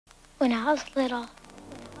When I was little,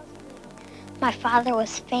 my father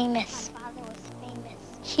was famous.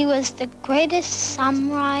 He was the greatest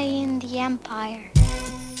samurai in the empire.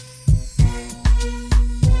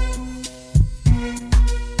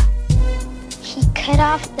 He cut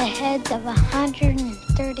off the heads of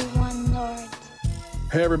 131 lords.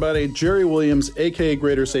 Hey everybody, Jerry Williams, aka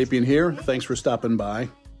Greater Sapien here. Thanks for stopping by.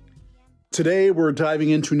 Today we're diving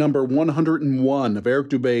into number 101 of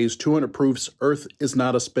Eric Dubay's 200 Proofs Earth is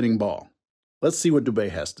Not a Spinning Ball. Let's see what Dubay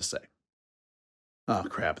has to say. Oh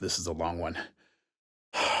crap, this is a long one.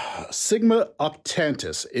 Sigma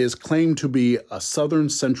Octantis is claimed to be a southern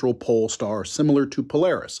central pole star similar to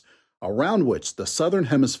Polaris, around which the southern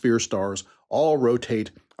hemisphere stars all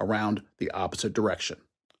rotate around the opposite direction.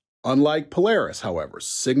 Unlike Polaris, however,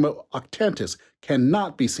 Sigma Octantis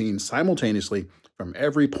cannot be seen simultaneously from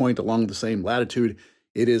every point along the same latitude.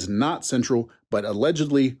 It is not central, but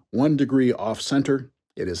allegedly 1 degree off center.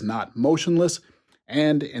 It is not motionless,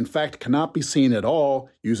 and in fact cannot be seen at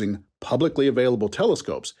all using publicly available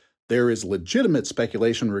telescopes. There is legitimate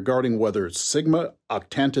speculation regarding whether Sigma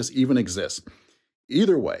Octantis even exists.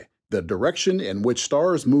 Either way, the direction in which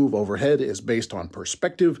stars move overhead is based on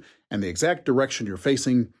perspective and the exact direction you're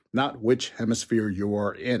facing, not which hemisphere you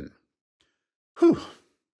are in. Whew.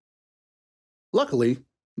 Luckily,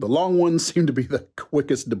 the long ones seem to be the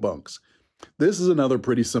quickest debunks. This is another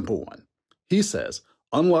pretty simple one. He says,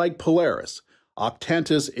 unlike Polaris,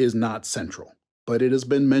 Octantis is not central, but it has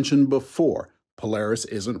been mentioned before, Polaris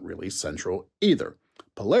isn't really central either.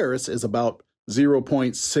 Polaris is about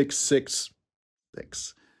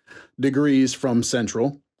 0.666 degrees from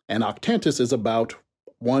central, and Octantis is about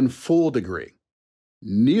 1 full degree.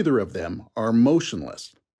 Neither of them are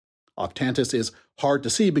motionless. Octantis is hard to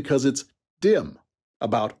see because it's dim,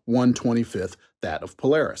 about 1/25th that of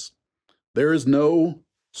Polaris. There is no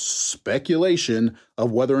speculation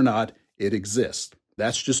of whether or not it exists.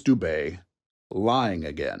 That's just Dubay lying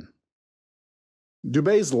again.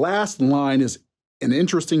 Dubay's last line is an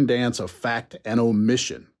interesting dance of fact and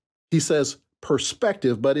omission. He says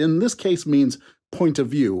perspective, but in this case means point of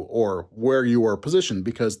view or where you are positioned,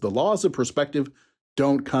 because the laws of perspective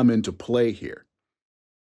don't come into play here.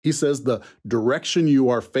 He says the direction you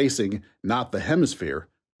are facing, not the hemisphere,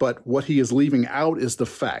 but what he is leaving out is the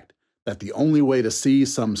fact that the only way to see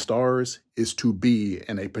some stars is to be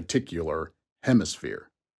in a particular hemisphere.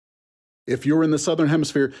 If you're in the southern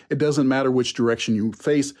hemisphere, it doesn't matter which direction you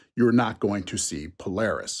face, you're not going to see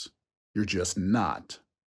Polaris. You're just not.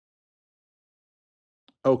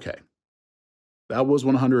 Okay, that was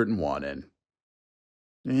 101 and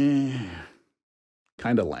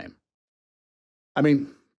kind of lame. I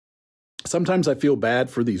mean, sometimes I feel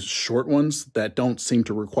bad for these short ones that don't seem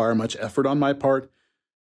to require much effort on my part.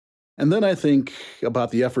 And then I think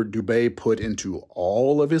about the effort Dubay put into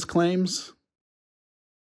all of his claims.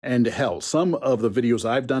 And hell, some of the videos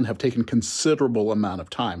I've done have taken considerable amount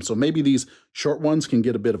of time. So maybe these short ones can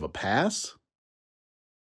get a bit of a pass?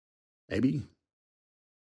 Maybe.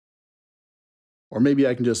 Or maybe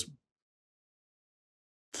I can just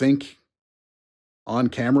think on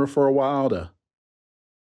camera for a while to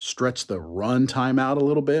stretch the run time out a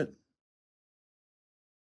little bit.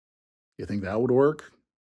 You think that would work?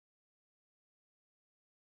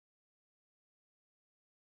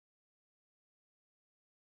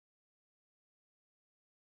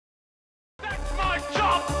 That's my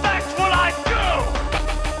job! That's what I do!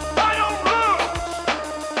 I don't lose!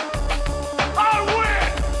 I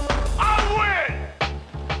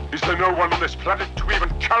win! Is there no one on this planet to even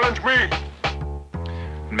challenge me?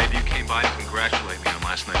 Maybe you came by to congratulate me on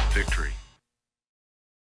last night's victory.